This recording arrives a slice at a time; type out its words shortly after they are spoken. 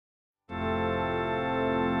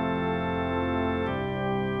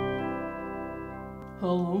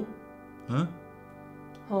Hello? Huh?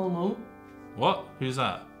 Hello? What? Who's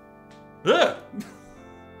that? Ugh!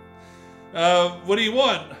 What do you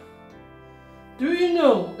want? Do you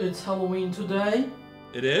know it's Halloween today?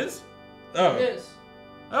 It is? Oh. It is.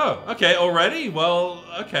 Oh, okay, already? Well,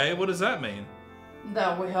 okay, what does that mean?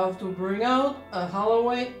 That we have to bring out a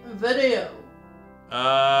Halloween video.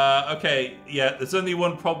 Okay, yeah, there's only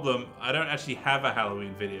one problem. I don't actually have a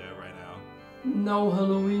Halloween video right now. No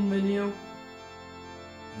Halloween video?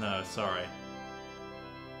 No, sorry.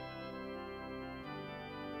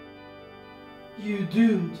 You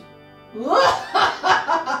doomed.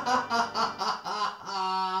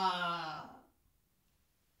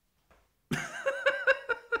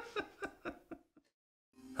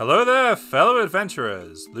 Hello there, fellow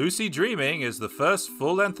adventurers! Lucy Dreaming is the first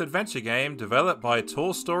full-length adventure game developed by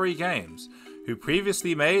Tall Story Games, who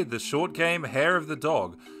previously made the short game Hair of the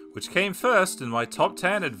Dog, which came first in my Top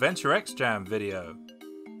 10 Adventure X Jam video.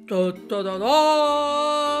 Da da da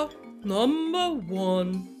da! Number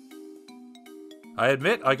 1. I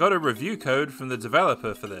admit I got a review code from the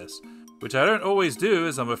developer for this, which I don't always do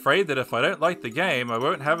as I'm afraid that if I don't like the game I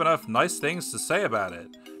won't have enough nice things to say about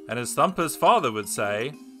it, and as Thumper's father would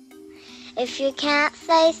say, if you can't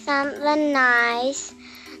say something nice,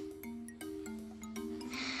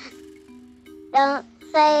 don't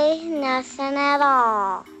say nothing at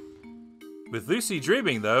all. With Lucy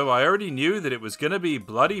Dreaming though, I already knew that it was gonna be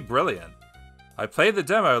bloody brilliant. I played the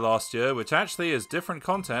demo last year, which actually is different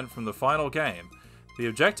content from the final game. The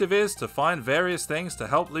objective is to find various things to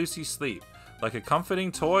help Lucy sleep, like a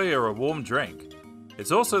comforting toy or a warm drink.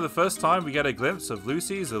 It's also the first time we get a glimpse of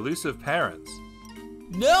Lucy's elusive parents.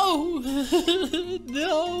 No!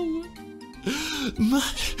 No!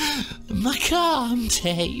 My calm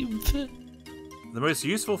tape. The most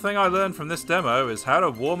useful thing I learned from this demo is how to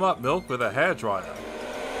warm up milk with a hairdryer.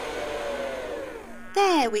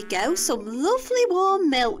 There we go, some lovely warm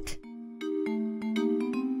milk.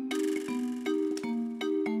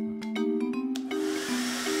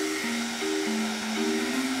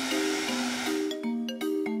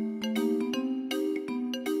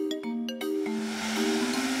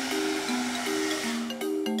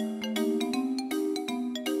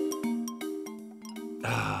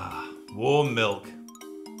 Warm milk.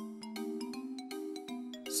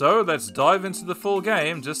 So let's dive into the full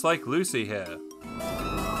game just like Lucy here.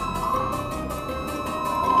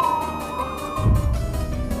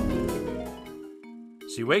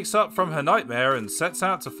 She wakes up from her nightmare and sets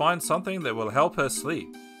out to find something that will help her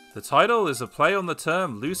sleep. The title is a play on the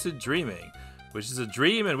term lucid dreaming, which is a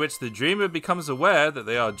dream in which the dreamer becomes aware that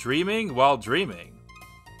they are dreaming while dreaming.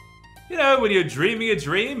 You know, when you're dreaming a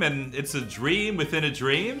dream and it's a dream within a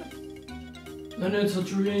dream? And it's a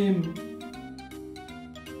dream.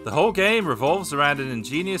 The whole game revolves around an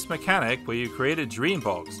ingenious mechanic where you create a dream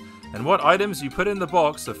box, and what items you put in the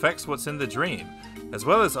box affects what's in the dream, as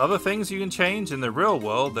well as other things you can change in the real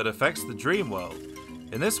world that affects the dream world.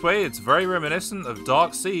 In this way, it's very reminiscent of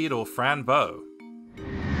Dark Seed or Fran Bow.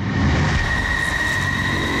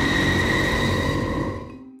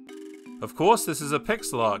 Of course, this is a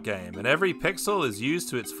pixel art game, and every pixel is used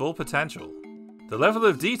to its full potential. The level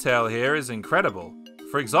of detail here is incredible.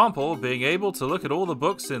 For example, being able to look at all the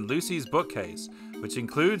books in Lucy's bookcase, which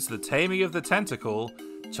includes The Taming of the Tentacle,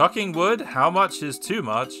 Chucking Wood, How Much is Too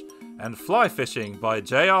Much, and Fly Fishing by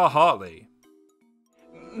J.R. Hartley.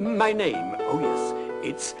 My name, oh yes,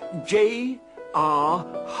 it's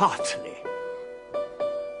J.R. Hartley.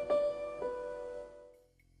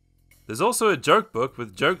 There's also a joke book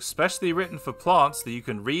with jokes specially written for plants that you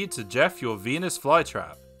can read to Jeff your Venus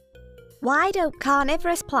flytrap. Why don't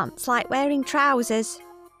carnivorous plants like wearing trousers?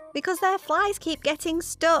 Because their flies keep getting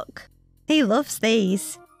stuck. He loves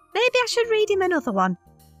these. Maybe I should read him another one.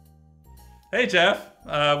 Hey Jeff,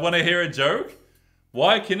 want to hear a joke?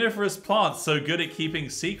 Why are coniferous plants so good at keeping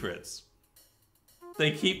secrets?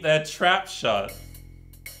 They keep their trap shut.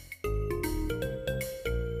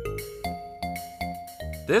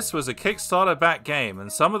 This was a Kickstarter-backed game,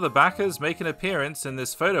 and some of the backers make an appearance in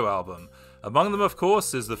this photo album. Among them, of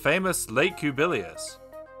course, is the famous Lake Kubilius.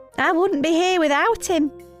 I wouldn't be here without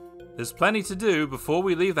him. There's plenty to do before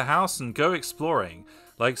we leave the house and go exploring,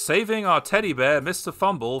 like saving our teddy bear Mr.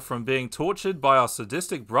 Fumble from being tortured by our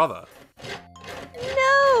sadistic brother.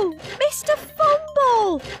 No! Mr.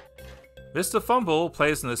 Fumble! Mr. Fumble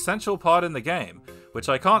plays an essential part in the game, which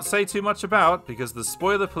I can't say too much about because the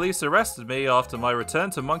spoiler police arrested me after my Return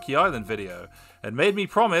to Monkey Island video, and made me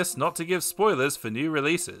promise not to give spoilers for new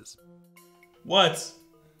releases. What?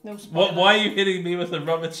 No spoilers. Why are you hitting me with a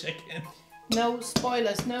rubber chicken? No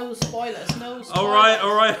spoilers, no spoilers, no spoilers.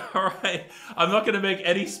 Alright. I'm not going to make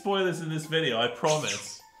any spoilers in this video, I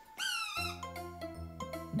promise.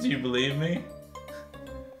 Do you believe me?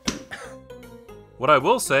 What I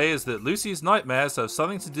will say is that Lucy's nightmares have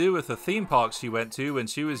something to do with the theme park she went to when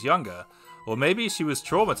she was younger, or maybe she was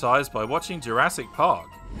traumatized by watching Jurassic Park.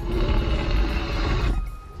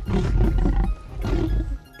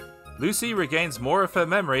 Lucy regains more of her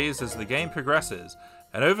memories as the game progresses,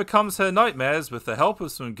 and overcomes her nightmares with the help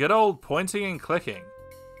of some good old pointing and clicking.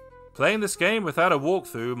 Playing this game without a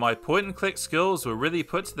walkthrough, my point and click skills were really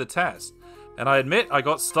put to the test, and I admit I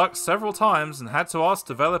got stuck several times and had to ask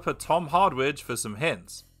developer Tom Hardwidge for some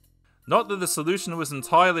hints. Not that the solution was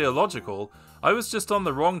entirely illogical, I was just on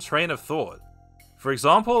the wrong train of thought. For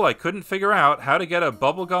example, I couldn't figure out how to get a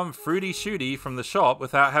bubblegum fruity shooty from the shop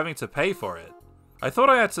without having to pay for it. I thought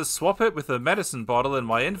I had to swap it with a medicine bottle in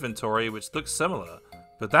my inventory which looked similar,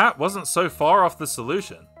 but that wasn't so far off the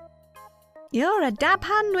solution. You're a dab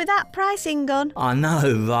hand with that pricing gun. I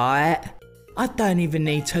know, right? I don't even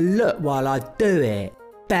need to look while I do it.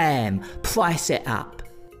 Bam, price it up.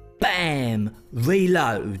 Bam,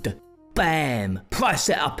 reload. Bam, price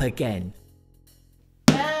it up again.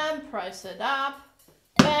 Bam, price it up.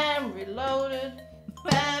 Bam, reloaded.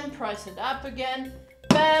 Bam, price it up again.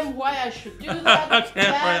 Bam, why I should do that. Okay,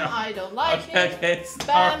 bam, right. I don't like it. Okay,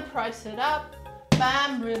 Bam, price it up.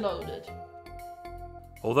 Bam, reloaded.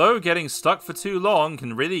 Although getting stuck for too long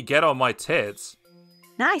can really get on my tits,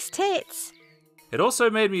 Nice tits. it also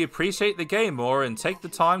made me appreciate the game more and take the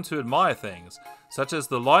time to admire things, such as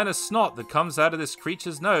the line of snot that comes out of this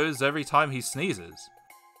creature's nose every time he sneezes.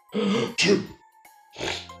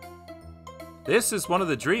 This is one of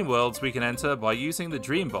the dream worlds we can enter by using the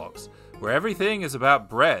dream box, where everything is about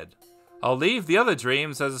bread. I'll leave the other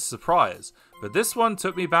dreams as a surprise, but this one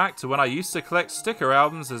took me back to when I used to collect sticker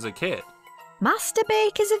albums as a kid. Master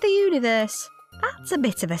Bakers of the Universe. That's a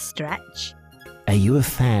bit of a stretch. Are you a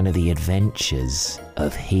fan of the adventures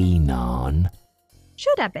of He-Man?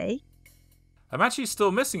 Should I be? I'm actually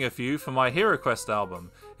still missing a few from my Hero Quest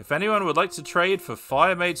album. If anyone would like to trade for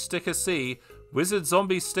Fire Mage Sticker C, Wizard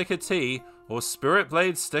Zombie Sticker T, or Spirit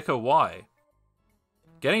Blade Sticker Y.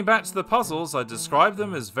 Getting back to the puzzles, I describe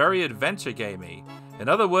them as very adventure gamey. In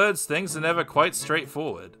other words, things are never quite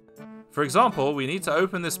straightforward. For example, we need to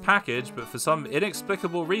open this package, but for some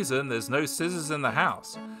inexplicable reason there's no scissors in the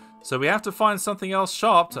house. So we have to find something else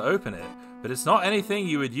sharp to open it, but it's not anything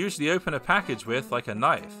you would usually open a package with, like a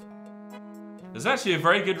knife. There's actually a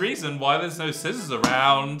very good reason why there's no scissors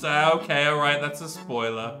around. Okay, alright, that's a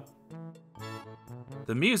spoiler.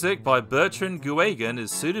 The music by Bertrand Guagan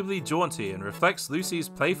is suitably jaunty and reflects Lucy's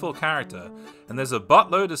playful character, and there's a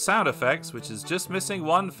buttload of sound effects which is just missing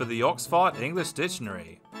one for the Oxford English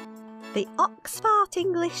Dictionary. The Oxford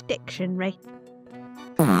English Dictionary.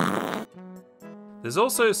 There's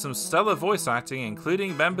also some stellar voice acting,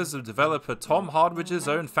 including members of developer Tom Hardwidge's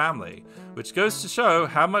own family, which goes to show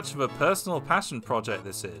how much of a personal passion project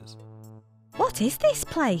this is. What is this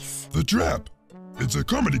place? The Trap. It's a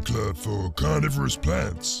comedy club for carnivorous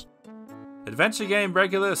plants. Adventure game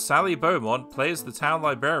regular Sally Beaumont plays the town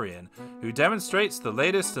librarian, who demonstrates the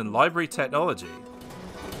latest in library technology.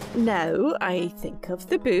 Now I think of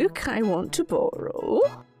the book I want to borrow.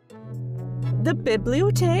 The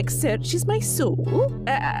bibliothèque searches my soul.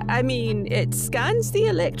 It scans the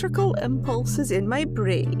electrical impulses in my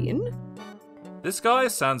brain. This guy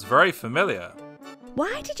sounds very familiar.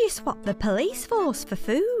 Why did you swap the police force for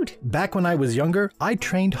food? Back when I was younger, I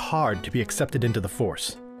trained hard to be accepted into the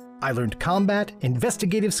force. I learned combat,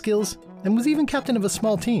 investigative skills, and was even captain of a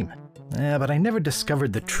small team. But I never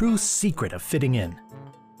discovered the true secret of fitting in.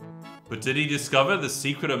 But did he discover the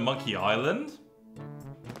secret of Monkey Island?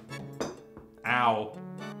 Ow.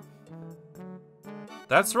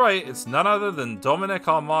 That's right, it's none other than Dominic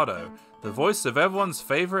Armato, the voice of everyone's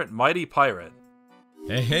favorite mighty pirate.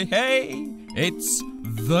 Hey, it's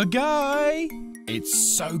the guy.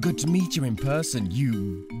 It's so good to meet you in person,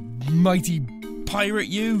 you mighty pirate,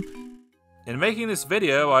 you. In making this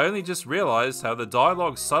video, I only just realized how the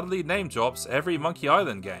dialogue subtly name drops every Monkey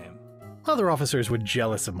Island game. Other officers were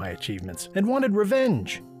jealous of my achievements and wanted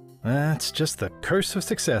revenge. That's just the curse of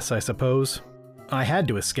success, I suppose. I had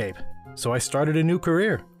to escape, so I started a new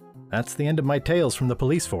career. That's the end of my tales from the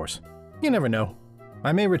police force. You never know.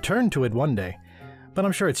 I may return to it one day, but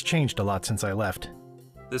I'm sure it's changed a lot since I left.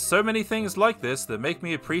 There's so many things like this that make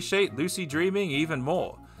me appreciate lucid dreaming even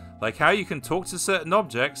more, like how you can talk to certain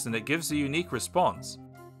objects and it gives a unique response.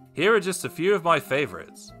 Here are just a few of my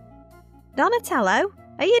favorites. Donatello,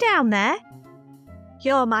 are you down there?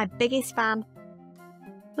 You're my biggest fan.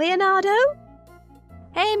 Leonardo?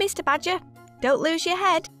 Hey, Mr. Badger. Don't lose your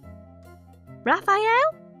head.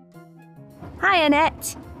 Raphael? Hi,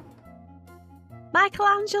 Annette.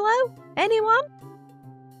 Michelangelo? Anyone?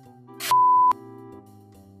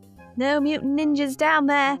 No mutant ninjas down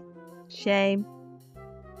there. Shame.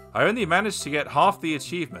 I only managed to get half the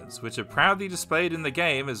achievements, which are proudly displayed in the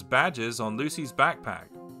game as badges on Lucy's backpack.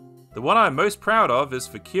 The one I'm most proud of is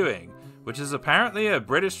for queuing, which is apparently a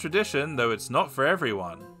British tradition, though it's not for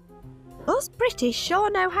everyone. Us British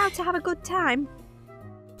sure know how to have a good time.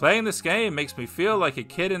 Playing this game makes me feel like a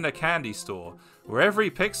kid in a candy store, where every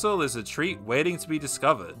pixel is a treat waiting to be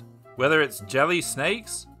discovered. Whether it's jelly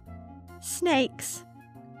snakes, Snakes.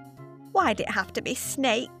 Why'd it have to be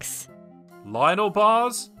snakes? Lionel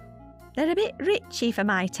bars, They're a bit richy for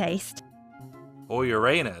my taste. or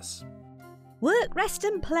Uranus. Work, rest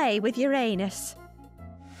and play with Uranus.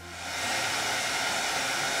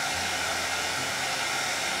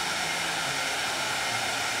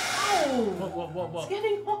 Oh, What? it's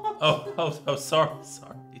getting hot. Oh, sorry.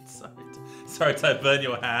 Sorry to burn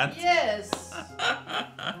your hand. Yes.